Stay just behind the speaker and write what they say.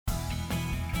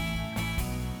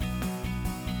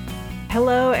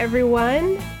Hello,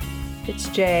 everyone. It's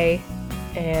Jay,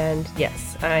 and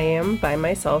yes, I am by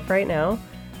myself right now,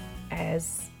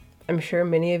 as I'm sure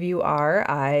many of you are.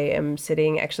 I am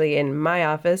sitting actually in my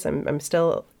office. I'm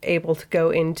still able to go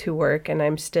into work, and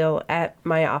I'm still at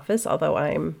my office, although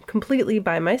I'm completely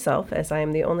by myself, as I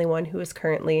am the only one who is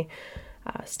currently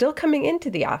still coming into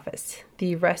the office.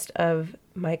 The rest of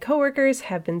my coworkers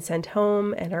have been sent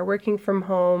home and are working from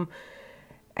home,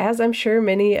 as I'm sure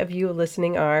many of you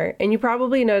listening are. And you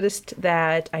probably noticed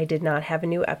that I did not have a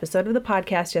new episode of the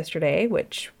podcast yesterday,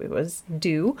 which was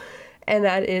due. And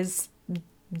that is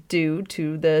due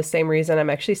to the same reason I'm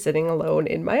actually sitting alone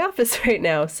in my office right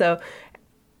now. So,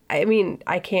 I mean,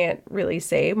 I can't really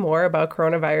say more about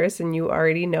coronavirus, and you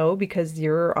already know because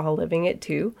you're all living it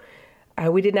too.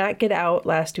 We did not get out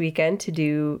last weekend to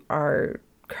do our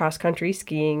cross-country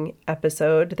skiing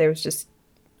episode. There was just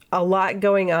a lot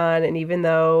going on, and even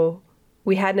though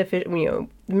we hadn't,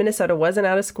 Minnesota wasn't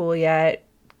out of school yet,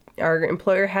 our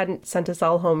employer hadn't sent us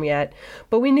all home yet,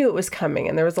 but we knew it was coming,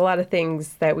 and there was a lot of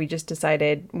things that we just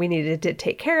decided we needed to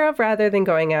take care of rather than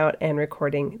going out and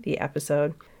recording the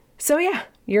episode. So yeah,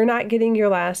 you're not getting your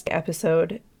last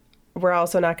episode. We're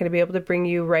also not going to be able to bring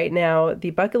you right now the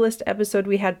bucket list episode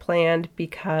we had planned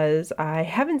because I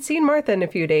haven't seen Martha in a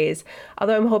few days,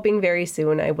 although I'm hoping very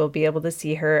soon I will be able to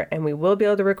see her and we will be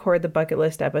able to record the bucket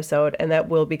list episode, and that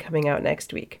will be coming out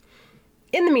next week.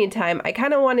 In the meantime, I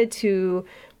kind of wanted to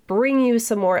bring you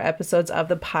some more episodes of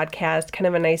the podcast, kind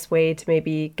of a nice way to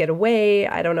maybe get away.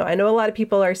 I don't know. I know a lot of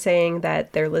people are saying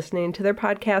that they're listening to their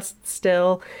podcasts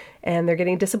still and they're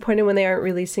getting disappointed when they aren't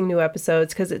releasing new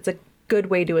episodes because it's a good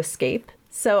way to escape.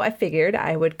 So I figured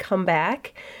I would come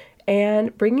back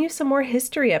and bring you some more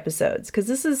history episodes because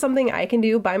this is something I can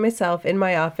do by myself in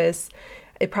my office.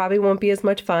 It probably won't be as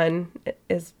much fun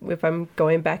as if I'm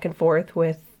going back and forth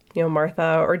with,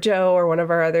 Martha or Joe or one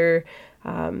of our other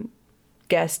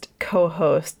guest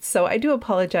co-hosts. So I do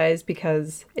apologize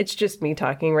because it's just me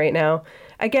talking right now.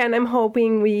 Again, I'm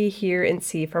hoping we hear and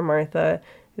see from Martha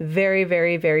very,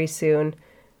 very, very soon.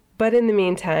 But in the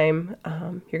meantime,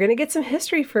 you're going to get some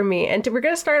history from me. And we're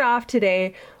going to start off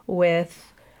today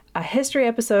with a history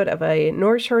episode of a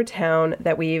North Shore town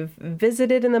that we've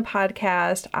visited in the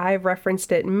podcast. I've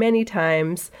referenced it many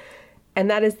times, and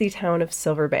that is the town of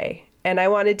Silver Bay. And I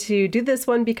wanted to do this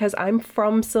one because I'm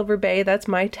from Silver Bay. That's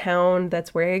my town.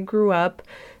 That's where I grew up.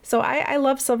 So I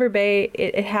love Silver Bay.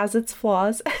 It has its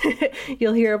flaws.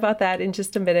 You'll hear about that in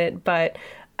just a minute. But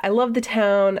I love the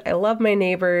town. I love my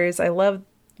neighbors. I love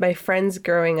my friends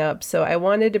growing up. So I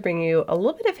wanted to bring you a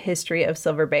little bit of history of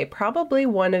Silver Bay, probably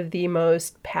one of the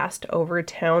most passed over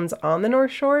towns on the North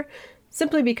Shore,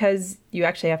 simply because you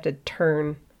actually have to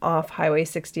turn off Highway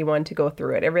 61 to go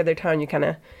through it. Every other town you kind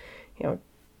of,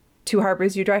 Two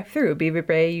Harbors you drive through, Beaver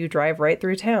Bay you drive right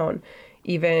through town,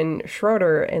 even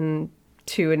Schroeder and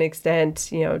to an extent,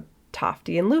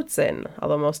 Tofty and Lutsen,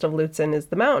 although most of Lutsen is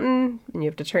the mountain and you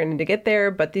have to turn in to get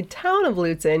there, but the town of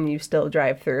Lutsen you still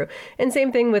drive through. And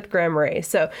same thing with Grand Marais.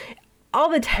 So all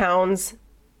the towns,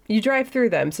 you drive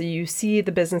through them. So you see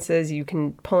the businesses, you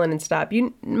can pull in and stop.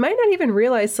 You might not even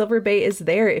realize Silver Bay is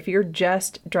there if you're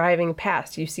just driving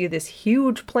past. You see this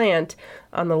huge plant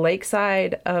on the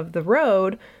lakeside of the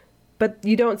road, but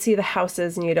you don't see the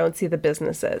houses and you don't see the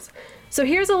businesses. So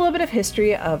here's a little bit of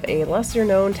history of a lesser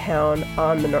known town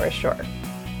on the North Shore.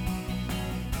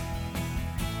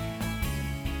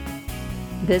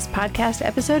 This podcast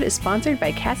episode is sponsored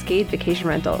by Cascade Vacation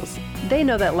Rentals. They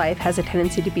know that life has a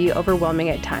tendency to be overwhelming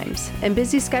at times, and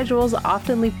busy schedules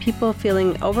often leave people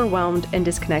feeling overwhelmed and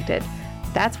disconnected.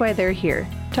 That's why they're here,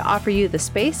 to offer you the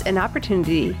space and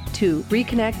opportunity to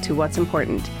reconnect to what's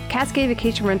important. Cascade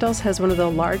Vacation Rentals has one of the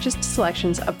largest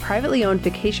selections of privately owned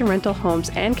vacation rental homes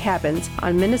and cabins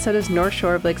on Minnesota's North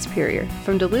Shore of Lake Superior,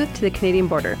 from Duluth to the Canadian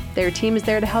border. Their team is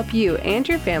there to help you and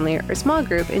your family or small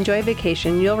group enjoy a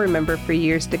vacation you'll remember for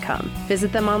years to come.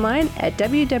 Visit them online at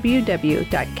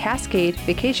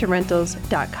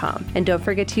www.cascadevacationrentals.com. And don't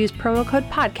forget to use promo code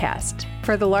PODCAST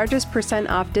for the largest %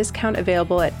 off discount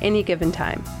available at any given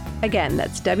time. Again,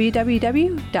 that's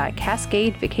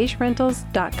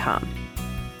www.cascadevacationrentals.com.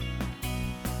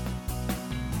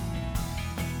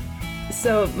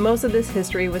 So most of this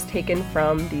history was taken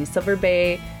from the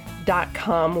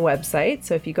silverbay.com website.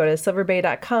 So if you go to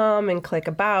silverbay.com and click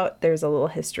about, there's a little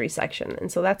history section.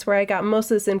 And so that's where I got most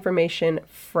of this information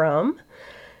from.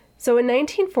 So in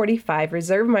 1945,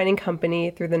 Reserve Mining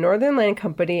Company, through the Northern Land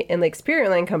Company and Lake Superior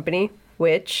Land Company,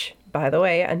 which, by the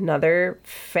way, another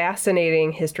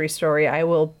fascinating history story I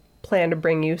will plan to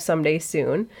bring you someday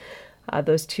soon,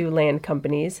 those two land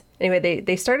companies. Anyway,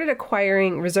 they started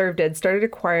acquiring, Reserve did, started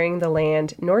acquiring the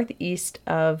land northeast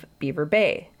of Beaver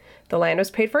Bay. The land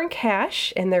was paid for in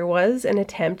cash, and there was an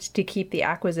attempt to keep the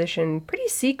acquisition pretty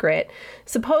secret.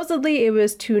 Supposedly, it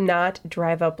was to not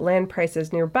drive up land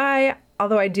prices nearby,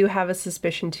 although I do have a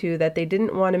suspicion, too, that they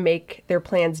didn't want to make their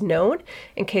plans known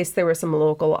in case there was some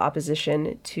local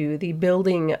opposition to the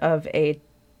building of a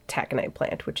taconite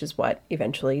plant, which is what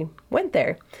eventually went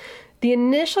there. The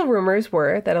initial rumors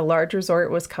were that a large resort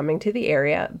was coming to the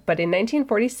area, but in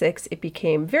 1946, it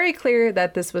became very clear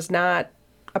that this was not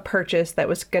a purchase that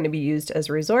was going to be used as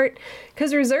a resort,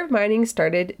 because Reserve Mining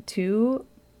started to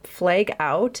flag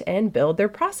out and build their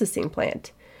processing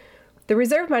plant. The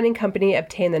Reserve Mining Company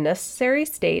obtained the necessary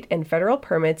state and federal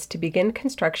permits to begin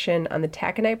construction on the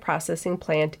taconite processing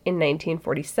plant in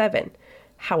 1947.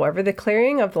 However, the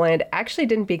clearing of the land actually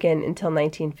didn't begin until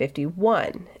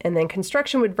 1951, and then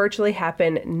construction would virtually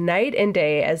happen night and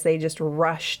day as they just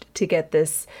rushed to get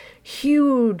this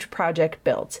huge project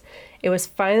built. It was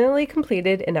finally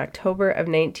completed in October of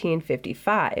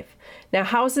 1955. Now,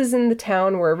 houses in the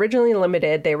town were originally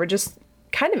limited. They were just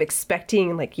kind of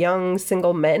expecting like young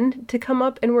single men to come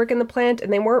up and work in the plant,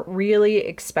 and they weren't really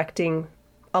expecting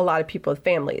a lot of people with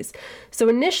families. So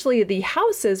initially, the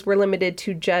houses were limited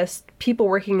to just people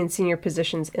working in senior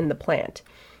positions in the plant.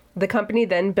 The company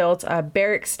then built a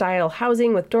barrack-style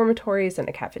housing with dormitories and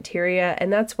a cafeteria,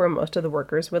 and that's where most of the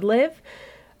workers would live.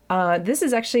 This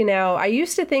is actually now, I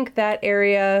used to think that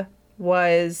area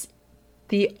was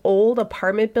the old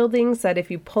apartment buildings that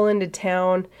if you pull into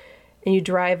town and you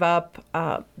drive up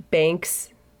Banks,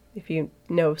 if you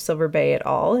know Silver Bay at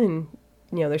all, and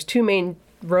there's two main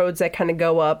roads that kind of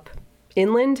go up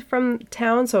inland from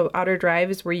town. So Outer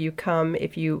Drive is where you come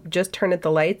if you just turn at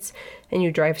the lights and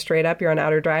you drive straight up, you're on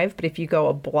Outer Drive. But if you go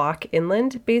a block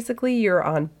inland, basically you're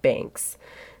on Banks.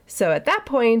 So at that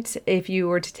point, if you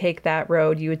were to take that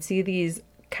road, you would see these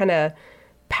kind of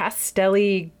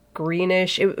pastel-y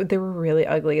greenish. They were really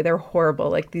ugly. They're horrible,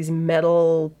 like these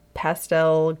metal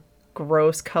pastel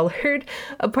gross colored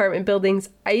apartment buildings.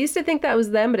 I used to think that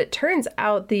was them, but it turns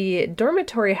out the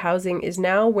dormitory housing is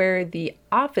now where the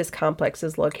office complex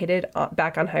is located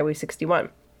back on Highway 61.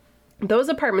 Those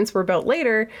apartments were built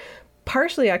later,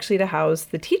 partially actually to house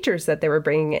the teachers that they were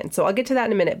bringing in. So I'll get to that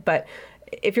in a minute. But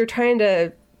if you're trying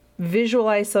to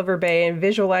visualize Silver Bay and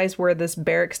visualize where this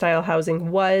barrack style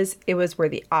housing was, it was where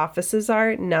the offices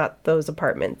are, not those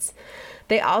apartments.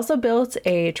 They also built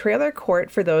a trailer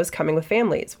court for those coming with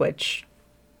families, which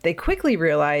they quickly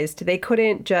realized they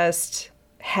couldn't just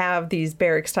have these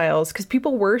barrack styles because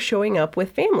people were showing up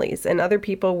with families and other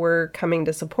people were coming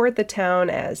to support the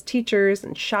town as teachers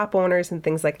and shop owners and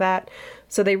things like that.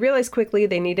 So they realized quickly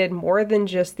they needed more than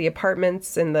just the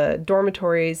apartments and the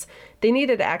dormitories. They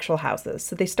needed actual houses.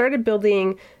 So they started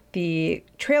building the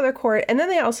trailer court, and then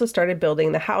they also started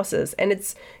building the houses. And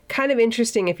it's kind of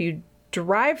interesting, if you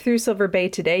drive through Silver Bay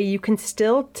today, you can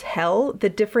still tell the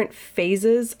different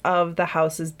phases of the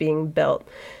houses being built.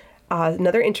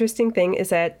 Another interesting thing is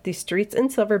that the streets in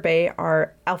Silver Bay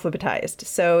are alphabetized.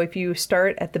 So if you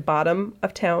start at the bottom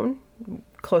of town,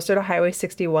 closer to Highway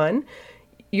 61,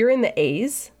 you're in the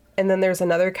A's, and then there's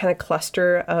another kind of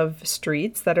cluster of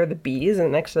streets that are the B's,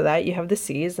 and next to that you have the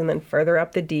C's, and then further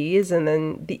up the D's, and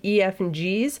then the E, F, and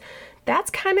G's. That's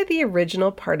kind of the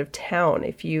original part of town.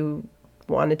 If you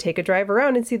want to take a drive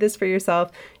around and see this for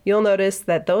yourself, you'll notice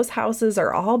that those houses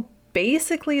are all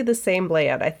basically the same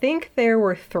layout. I think there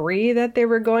were 3 that they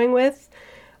were going with,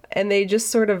 and they just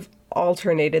sort of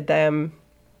alternated them.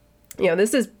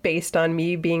 This is based on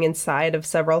me being inside of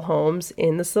several homes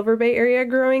in the Silver Bay area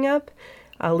growing up,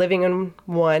 living in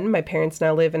one. My parents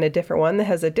now live in a different one that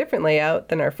has a different layout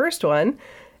than our first one.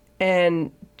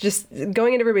 And just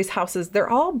going into everybody's houses, they're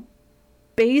all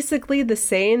basically the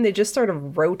same. They just sort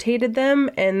of rotated them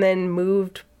and then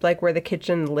moved like where the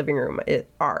kitchen and the living room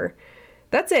are.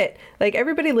 That's it. Like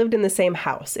everybody lived in the same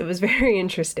house. It was very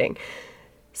interesting.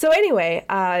 So anyway,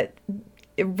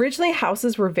 originally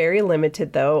houses were very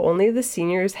limited though. Only the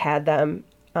seniors had them,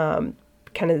 kind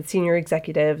of the senior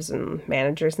executives and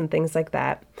managers and things like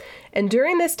that. And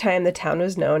during this time, the town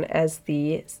was known as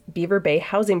the Beaver Bay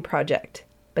Housing Project.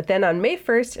 But then on May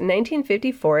 1st,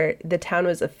 1954, the town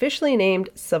was officially named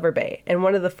Silver Bay, and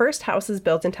one of the first houses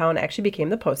built in town actually became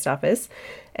the post office.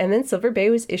 And then Silver Bay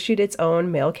was issued its own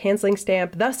mail canceling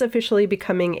stamp, thus officially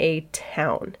becoming a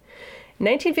town.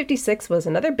 1956 was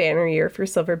another banner year for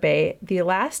Silver Bay. The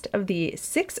last of the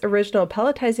 6 original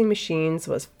pelletizing machines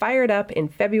was fired up in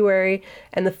February,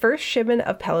 and the first shipment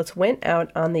of pellets went out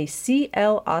on the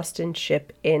C.L. Austin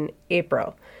ship in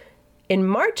April. In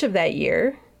March of that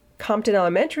year, Compton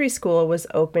Elementary School was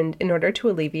opened in order to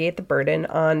alleviate the burden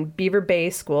on Beaver Bay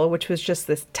School, which was just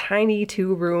this tiny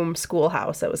 2-room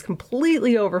schoolhouse that was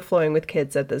completely overflowing with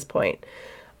kids at this point.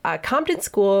 Compton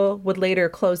School would later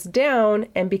close down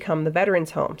and become the Veterans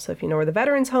Home. So if you know where the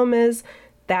Veterans Home is,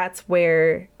 that's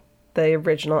where the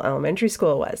original elementary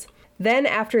school was. Then,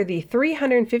 after the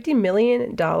 $350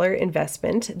 million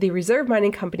investment, the Reserve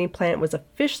Mining Company plant was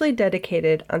officially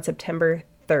dedicated on September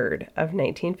 3rd of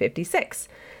 1956.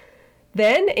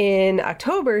 Then, in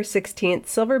October 16th,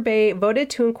 Silver Bay voted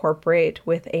to incorporate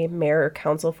with a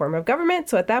mayor-council form of government.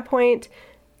 So at that point,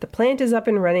 the plant is up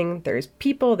and running. There's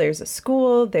people, there's a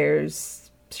school,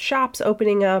 there's shops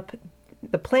opening up.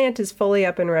 The plant is fully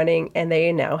up and running, and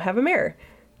they now have a mayor.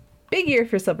 Big year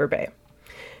for Silver Bay.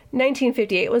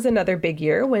 1958 was another big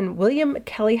year when William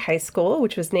Kelly High School,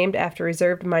 which was named after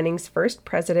Reserve Mining's first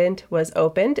president, was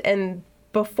opened. And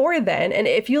before then, and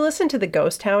if you listen to the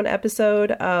Ghost Town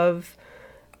episode of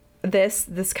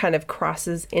this kind of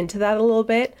crosses into that a little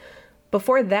bit.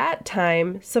 Before that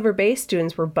time, Silver Bay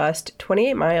students were bused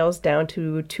 28 miles down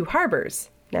to Two Harbors.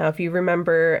 Now, if you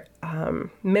remember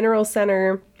Mineral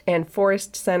Center and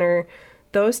Forest Center,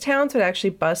 those towns would actually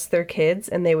bus their kids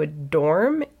and they would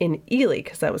dorm in Ely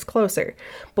because that was closer.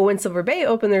 But when Silver Bay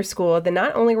opened their school, then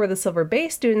not only were the Silver Bay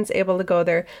students able to go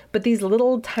there, but these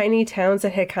little tiny towns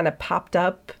that had kind of popped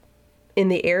up in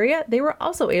the area, they were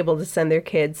also able to send their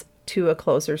kids to a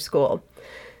closer school.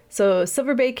 So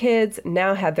Silver Bay kids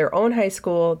now had their own high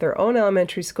school, their own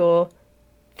elementary school.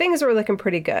 Things were looking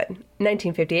pretty good.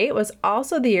 1958 was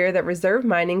also the year that Reserve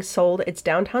Mining sold its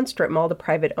downtown strip mall to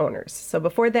private owners. So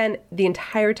before then, the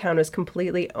entire town was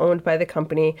completely owned by the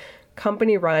company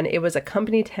run. It was a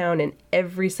company town in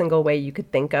every single way you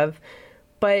could think of.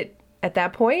 But at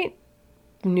that point,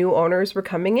 new owners were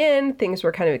coming in. Things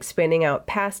were kind of expanding out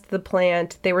past the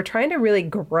plant. They were trying to really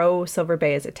grow Silver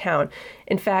Bay as a town.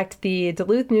 In fact, the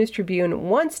Duluth News-Tribune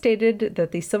once stated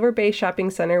that the Silver Bay Shopping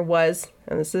Center was,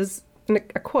 and this is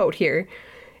a quote here,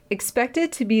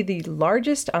 expected to be the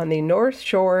largest on the North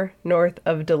Shore north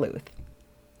of Duluth.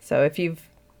 So if you've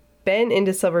been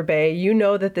into Silver Bay, you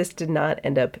know that this did not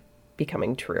end up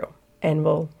becoming true. And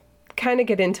we'll kind of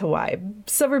get into why.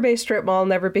 Silver Bay Strip Mall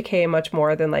never became much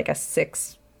more than like a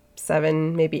 6,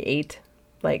 7, maybe 8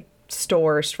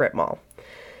 store strip mall.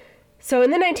 So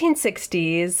in the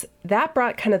 1960s, that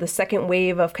brought kind of the second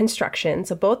wave of construction.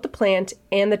 So both the plant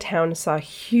and the town saw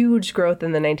huge growth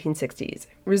in the 1960s.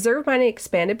 Reserve Mining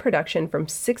expanded production from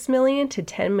 6 million to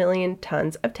 10 million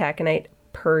tons of taconite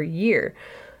per year.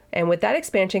 And with that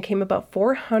expansion came about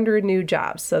 400 new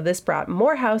jobs. So this brought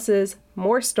more houses,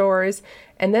 more stores,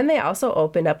 and then they also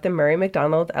opened up the Murray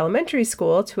McDonald Elementary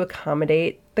School to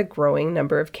accommodate the growing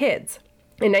number of kids.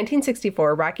 In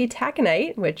 1964, Rocky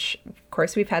Taconite, which, of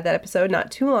course, we've had that episode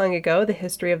not too long ago, the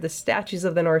history of the statues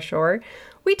of the North Shore.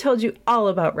 We told you all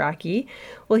about Rocky.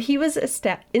 Well, he was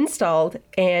installed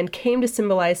and came to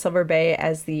symbolize Silver Bay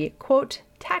as the, quote,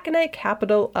 taconite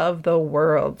capital of the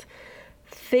world.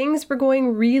 Things were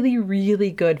going really, really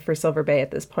good for Silver Bay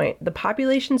at this point. The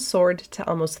population soared to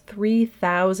almost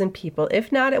 3,000 people,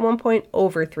 if not at one point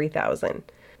over 3,000.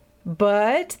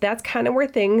 But that's kind of where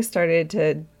things started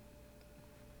to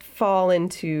fall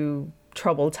into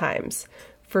troubled times.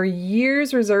 For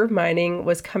years, Reserve Mining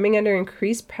was coming under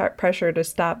increased pressure to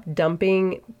stop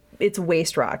dumping its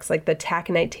waste rocks, like the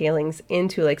taconite tailings,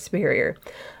 into Lake Superior.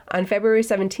 On February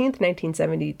 17,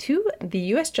 1972, the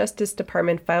U.S. Justice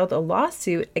Department filed a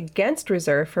lawsuit against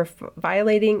Reserve for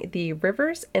violating the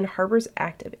Rivers and Harbors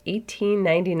Act of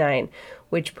 1899,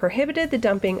 which prohibited the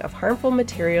dumping of harmful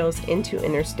materials into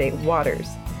interstate waters.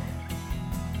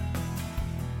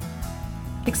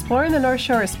 Exploring the North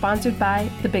Shore is sponsored by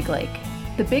The Big Lake.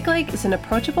 The Big Lake is an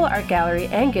approachable art gallery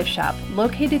and gift shop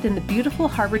located in the beautiful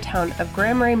harbor town of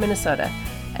Grand Marais, Minnesota,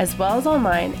 as well as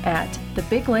online at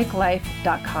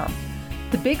thebigLakeLife.com.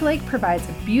 The Big Lake provides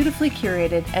a beautifully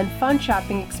curated and fun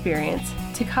shopping experience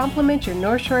to complement your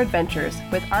North Shore adventures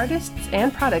with artists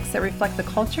and products that reflect the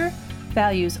culture,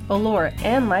 values, allure,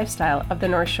 and lifestyle of the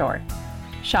North Shore.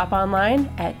 Shop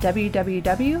online at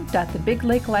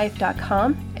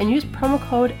www.thebigLakeLife.com and use promo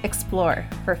code EXPLORE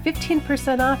for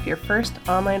 15% off your first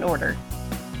online order.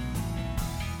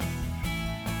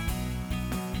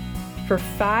 For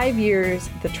 5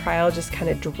 years, the trial just kind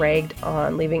of dragged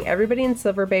on, leaving everybody in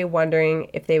Silver Bay wondering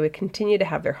if they would continue to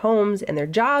have their homes and their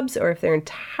jobs or if their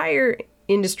entire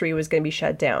industry was going to be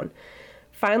shut down.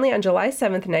 Finally, on July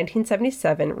 7,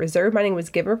 1977, Reserve Mining was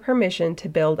given permission to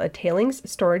build a tailings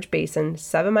storage basin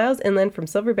 7 miles inland from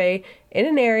Silver Bay in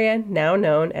an area now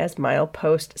known as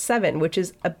Milepost 7, which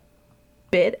is a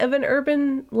bit of an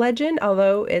urban legend,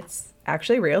 although it's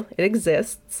actually real. It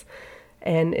exists,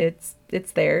 and it's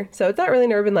there. So it's not really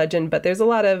an urban legend, but there's a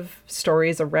lot of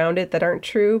stories around it that aren't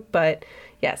true. But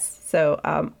yes, so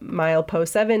Milepost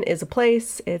 7 is a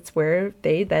place. It's where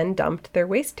they then dumped their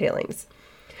waste tailings.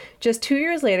 Just 2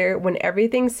 years later, when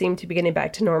everything seemed to be getting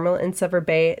back to normal in Silver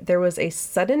Bay, there was a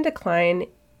sudden decline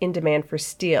in demand for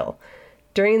steel.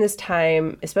 During this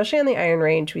time, especially on the Iron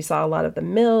Range, we saw a lot of the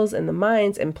mills and the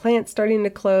mines and plants starting to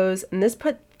close, and this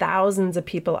put thousands of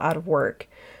people out of work.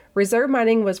 Reserve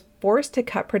Mining was forced to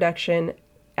cut production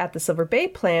at the Silver Bay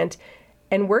plant,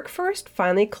 and Workforce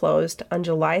finally closed on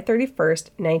July 31st,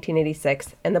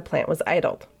 1986, and the plant was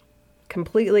idled,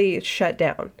 completely shut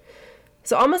down.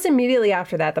 So almost immediately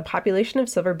after that, the population of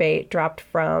Silver Bay dropped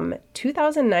from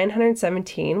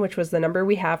 2,917, which was the number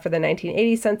we have for the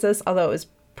 1980 census, although it was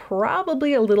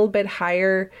probably a little bit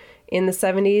higher in the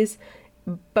 70s.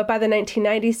 But by the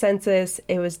 1990 census,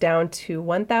 it was down to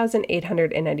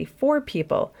 1,894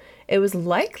 people. It was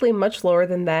likely much lower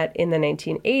than that in the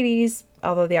 1980s,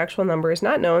 although the actual number is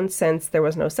not known since there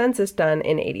was no census done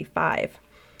in 85.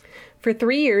 For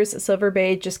 3 years, Silver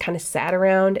Bay just kind of sat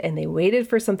around and they waited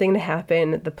for something to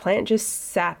happen. The plant just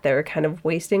sat there kind of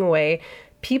wasting away.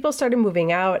 People started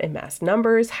moving out in mass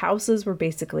numbers. Houses were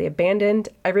basically abandoned.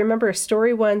 I remember a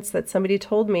story once that somebody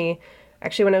told me,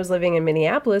 actually when I was living in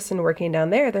Minneapolis and working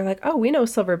down there, they're like, oh, we know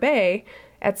Silver Bay.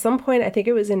 At some point, I think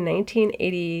it was in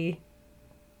 1980,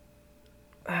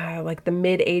 like the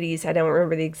mid 80s, I don't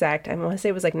remember the exact, I want to say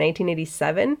it was like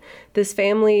 1987. This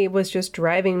family was just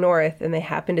driving north and they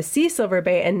happened to see Silver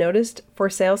Bay and noticed for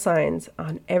sale signs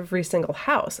on every single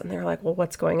house. And they're like, well,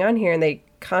 what's going on here? And they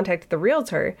contacted the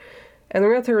realtor. And the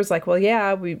realtor was like, well,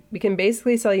 yeah, we can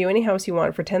basically sell you any house you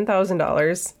want for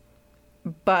 $10,000.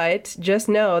 But just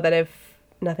know that if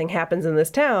nothing happens in this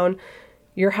town,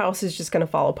 your house is just going to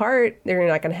fall apart. They're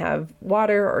not going to have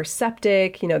water or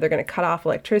septic. They're going to cut off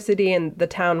electricity and the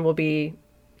town will be...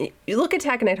 You look at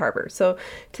Taconite Harbor. So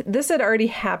this had already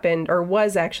happened, or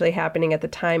was actually happening at the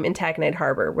time in Taconite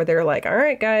Harbor, where they're like, all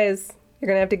right, guys, you're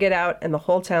going to have to get out, and the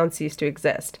whole town ceased to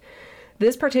exist.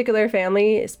 This particular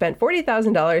family spent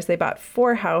 $40,000. They bought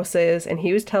 4 houses, and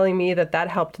he was telling me that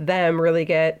helped them really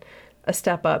get a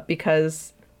step up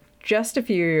because just a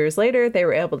few years later, they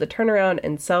were able to turn around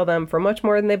and sell them for much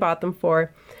more than they bought them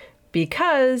for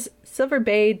because Silver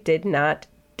Bay did not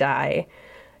die.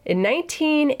 In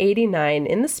 1989,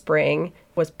 in the spring,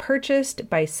 was purchased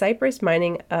by Cypress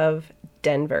Mining of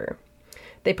Denver.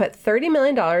 They put $30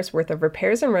 million worth of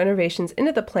repairs and renovations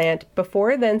into the plant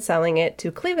before then selling it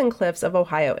to Cleveland Cliffs of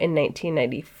Ohio in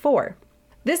 1994.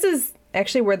 This is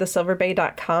actually where the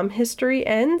SilverBay.com history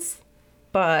ends,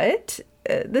 but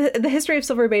the history of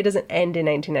Silver Bay doesn't end in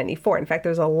 1994. In fact,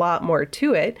 there's a lot more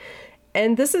to it.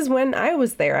 And this is when I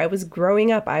was there. I was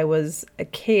growing up. I was a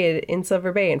kid in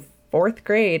Silver Bay in 4th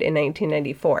grade in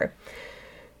 1994.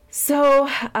 So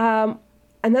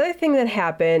another thing that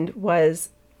happened was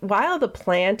while the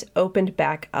plant opened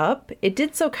back up, it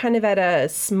did so kind of at a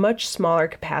much smaller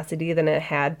capacity than it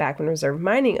had back when Reserve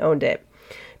Mining owned it.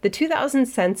 The 2000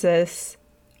 census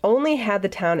only had the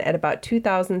town at about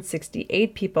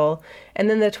 2,068 people, and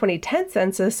then the 2010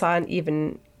 census saw an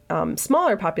even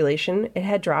smaller population. It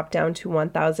had dropped down to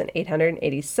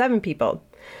 1,887 people.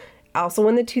 Also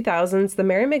in the 2000s, the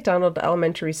Mary McDonald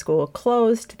Elementary School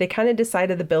closed. They kind of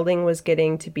decided the building was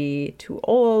getting to be too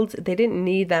old. They didn't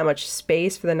need that much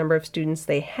space for the number of students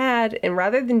they had. And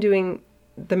rather than doing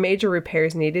the major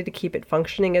repairs needed to keep it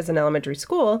functioning as an elementary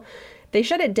school, they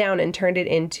shut it down and turned it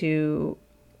into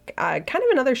kind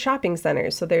of another shopping center.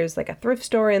 So there's like a thrift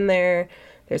store in there.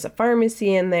 There's a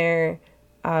pharmacy in there.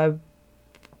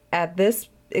 At this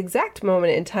exact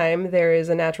moment in time, there is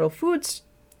a natural food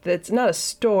that's not a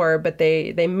store, but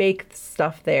they make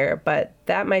stuff there, but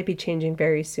that might be changing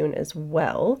very soon as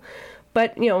well.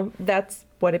 But, that's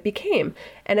what it became.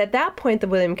 And at that point, the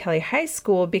William Kelly High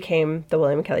School became the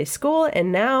William Kelly School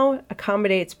and now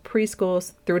accommodates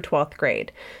preschools through 12th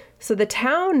grade. So the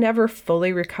town never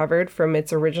fully recovered from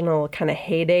its original kind of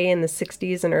heyday in the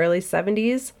 60s and early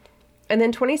 70s. And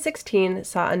then 2016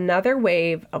 saw another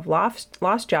wave of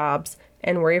lost jobs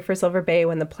and worry for Silver Bay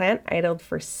when the plant idled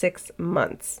for 6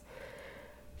 months.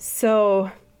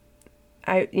 So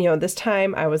this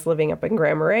time I was living up in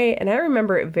Grand Marais, and I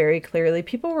remember it very clearly.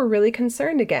 People were really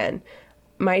concerned again.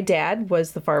 My dad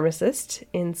was the pharmacist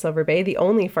in Silver Bay, the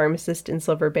only pharmacist in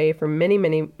Silver Bay for many,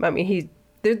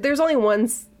 there's only one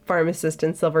pharmacist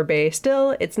in Silver Bay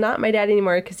still. It's not my dad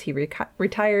anymore because he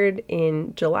retired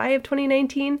in July of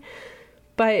 2019,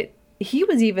 but he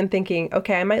was even thinking,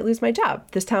 okay, I might lose my job.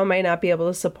 This town might not be able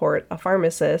to support a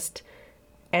pharmacist.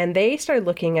 and they started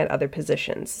looking at other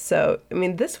positions. So, I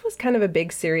mean, this was kind of a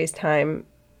big, serious time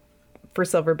for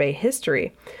Silver Bay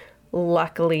history.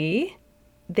 Luckily,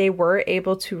 they were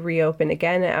able to reopen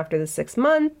again after the 6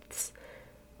 months.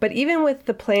 But even with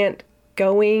the plant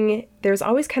going, there's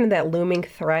always kind of that looming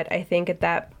threat, I think, at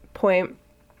that point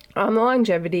on the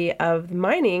longevity of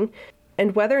mining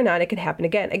and whether or not it could happen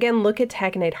again. Again, look at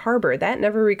Taconite Harbor. That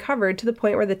never recovered to the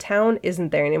point where the town isn't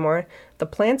there anymore. The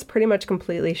plant's pretty much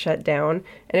completely shut down,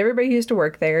 and everybody who used to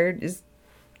work there is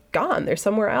gone. They're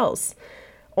somewhere else.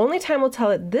 Only time will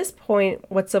tell at this point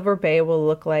what Silver Bay will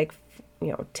look like,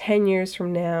 10 years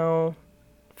from now,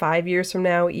 5 years from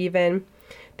now even.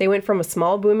 They went from a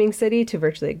small booming city to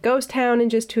virtually a ghost town in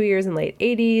just 2 years in late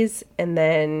 80s, and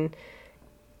then,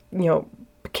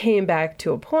 came back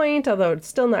to a point, although it's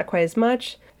still not quite as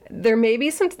much. There may be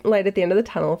some light at the end of the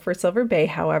tunnel for Silver Bay,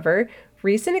 however.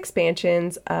 Recent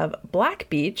expansions of Black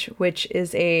Beach, which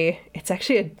is it's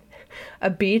actually a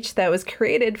beach that was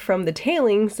created from the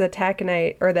tailings that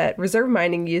taconite or that reserve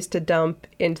mining used to dump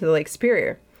into the Lake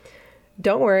Superior.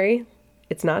 Don't worry,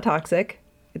 it's not toxic.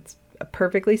 It's a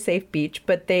perfectly safe beach,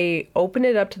 but they opened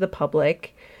it up to the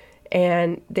public,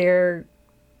 and they're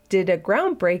did a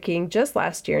groundbreaking just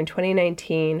last year in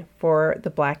 2019 for the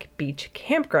Black Beach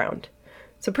Campground.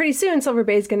 So pretty soon, Silver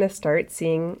Bay is going to start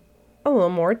seeing a little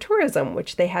more tourism,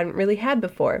 which they hadn't really had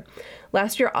before.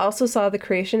 Last year also saw the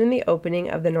creation and the opening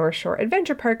of the North Shore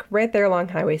Adventure Park right there along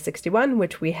Highway 61,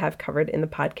 which we have covered in the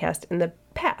podcast in the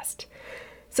past.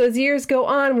 So as years go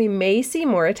on, we may see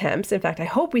more attempts. In fact, I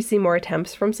hope we see more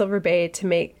attempts from Silver Bay to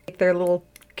make their little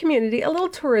community a little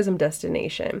tourism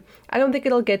destination. I don't think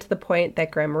it'll get to the point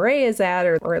that Grand Marais is at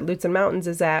or Lutsen Mountains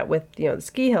is at with, the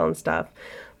ski hill and stuff.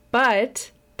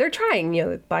 But they're trying,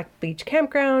 the Black Beach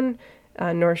Campground,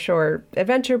 North Shore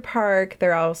Adventure Park.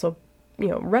 There are also,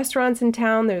 restaurants in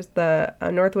town. There's the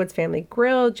Northwoods Family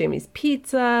Grill, Jamie's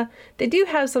Pizza. They do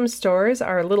have some stores.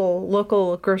 Our little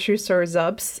local grocery store,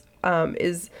 Zups,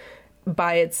 is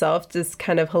by itself this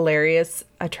kind of hilarious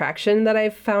attraction that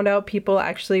I've found out people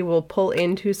actually will pull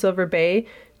into Silver Bay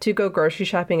to go grocery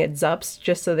shopping at Zups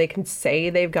just so they can say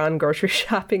they've gone grocery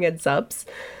shopping at Zups.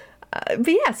 But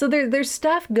yeah, so there's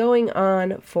stuff going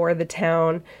on for the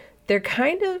town. They're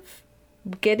kind of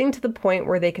getting to the point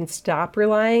where they can stop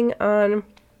relying on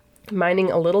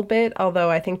mining a little bit,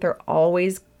 although I think they're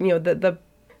always, the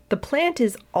plant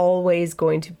is always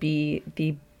going to be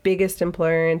the biggest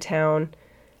employer in town.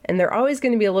 And they're always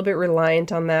going to be a little bit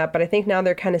reliant on that. But I think now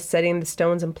they're kind of setting the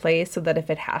stones in place so that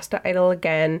if it has to idle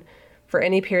again for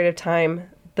any period of time,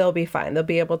 they'll be fine. They'll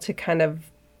be able to kind of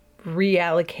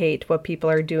reallocate what people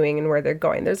are doing and where they're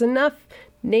going. There's enough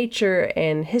nature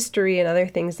and history and other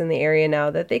things in the area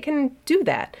now that they can do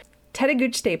that.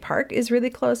 Tetagooch State Park is really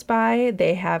close by.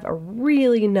 They have a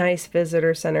really nice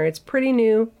visitor center. It's pretty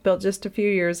new, built just a few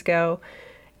years ago.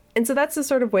 And so that's the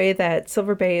sort of way that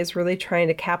Silver Bay is really trying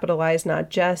to capitalize not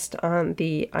just on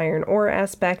the iron ore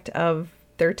aspect of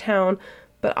their town,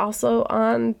 but also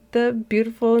on the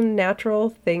beautiful natural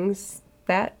things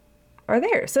that are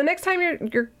there. So next time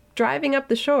you're driving up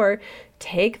the shore,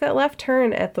 take that left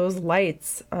turn at those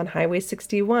lights on Highway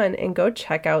 61 and go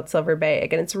check out Silver Bay.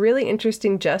 Again, it's really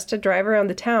interesting just to drive around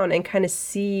the town and kind of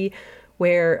see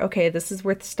where, okay, this is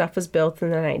where the stuff was built in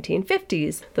the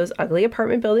 1950s. Those ugly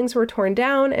apartment buildings were torn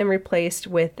down and replaced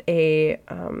with I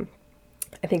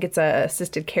think it's a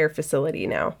assisted care facility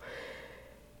now.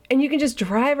 And you can just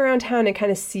drive around town and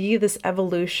kind of see this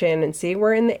evolution and see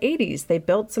where in the 80s they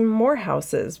built some more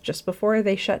houses just before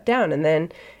they shut down. And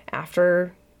then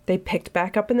after they picked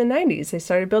back up in the 90s, they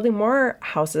started building more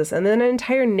houses. And then an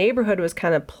entire neighborhood was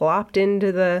kind of plopped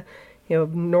into the,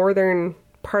 northern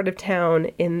part of town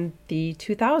in the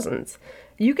 2000s.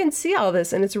 You can see all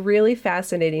this, and it's really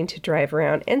fascinating to drive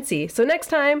around and see. So next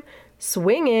time,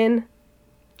 swing in,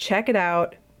 check it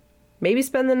out, maybe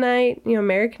spend the night.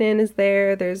 American Inn is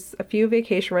there. There's a few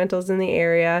vacation rentals in the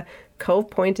area,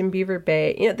 Cove Point and Beaver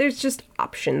Bay. There's just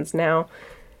options now.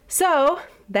 So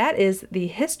that is the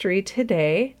history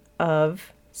today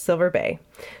of Silver Bay.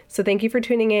 So thank you for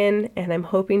tuning in, and I'm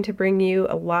hoping to bring you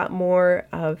a lot more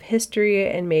of history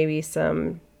and maybe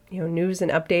some, news and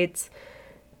updates.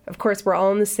 Of course, we're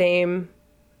all in the same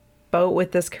boat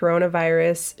with this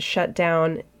coronavirus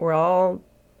shutdown. We're all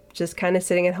just kind of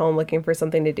sitting at home looking for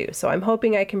something to do. So I'm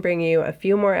hoping I can bring you a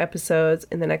few more episodes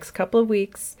in the next couple of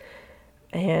weeks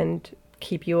and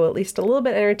keep you at least a little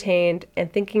bit entertained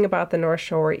and thinking about the North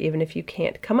Shore, even if you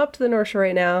can't come up to the North Shore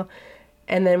right now.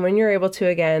 And then when you're able to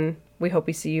again, we hope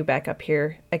we see you back up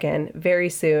here again very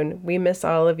soon. We miss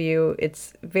all of you.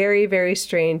 It's very, very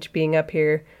strange being up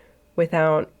here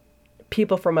without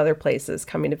people from other places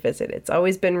coming to visit. It's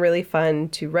always been really fun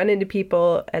to run into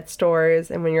people at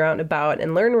stores and when you're out and about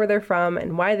and learn where they're from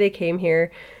and why they came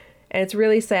here. And it's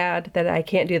really sad that I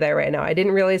can't do that right now. I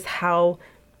didn't realize how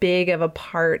big of a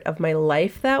part of my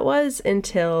life that was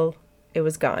until it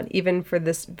was gone, even for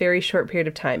this very short period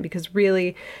of time, because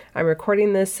really I'm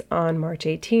recording this on March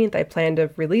 18th. I plan to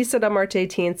release it on March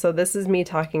 18th. So this is me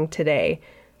talking today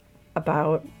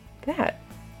about that.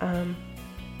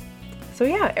 So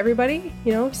yeah, everybody,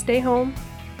 stay home,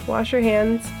 wash your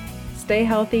hands, stay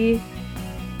healthy,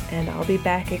 and I'll be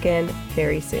back again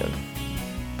very soon.